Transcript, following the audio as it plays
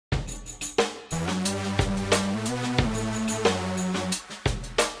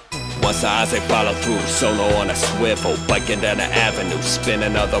Monster eyes, they follow through. Solo on a swivel, biking down the avenue, spin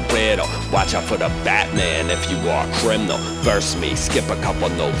another riddle. Watch out for the Batman if you are a criminal. Verse me, skip a couple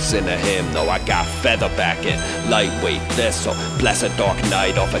notes in a hymnal. I got feather backing, lightweight thistle. Blast a dark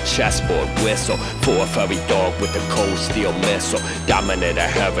night off a chessboard whistle. For a furry dog with the cold steel missile. Dominant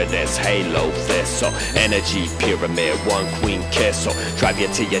inheritance, halo thistle. Energy pyramid, one queen kissel. Drive you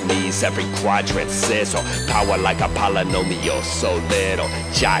to your knees, every quadrant sizzle. Power like a polynomial, so little.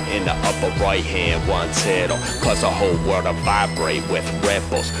 Jot in the upper right hand, one tittle. Cause the whole world to vibrate with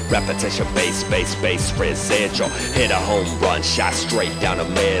ripples. Repetition, bass, bass, bass, residual. Hit a home run, shot straight down the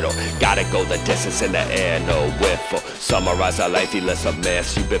middle. Gotta go the distance in the air, no whiffle. Summarize a lengthy list of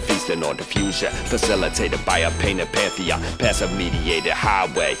myths. You've been feasting on diffusion, facilitated by a painted pantheon. Passive mediated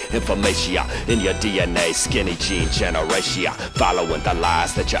highway, information in your DNA. Skinny gene generation, following the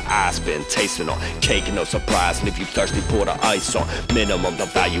lies that your eyes been tasting on. Cake, no surprise, leave you thirsty, pour the ice on. Minimum the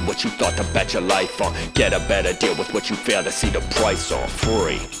value, what you thought to bet your life on. Get a better deal with what you fail to see the price on.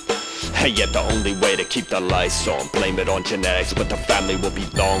 Free. Hey, yet the only way to keep the lights on. Blame it on genetics, but the family will be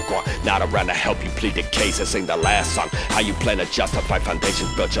long gone. Not around to help you plead the case and sing the last song. How you plan to justify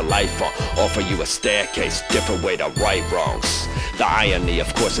foundations built your life on? Offer you a staircase, different way to right wrongs. The irony,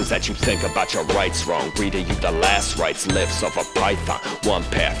 of course, is that you think about your rights wrong. Reading you the last rites, lips of a python. One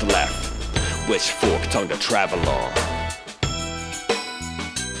path left, which fork tongue to travel on?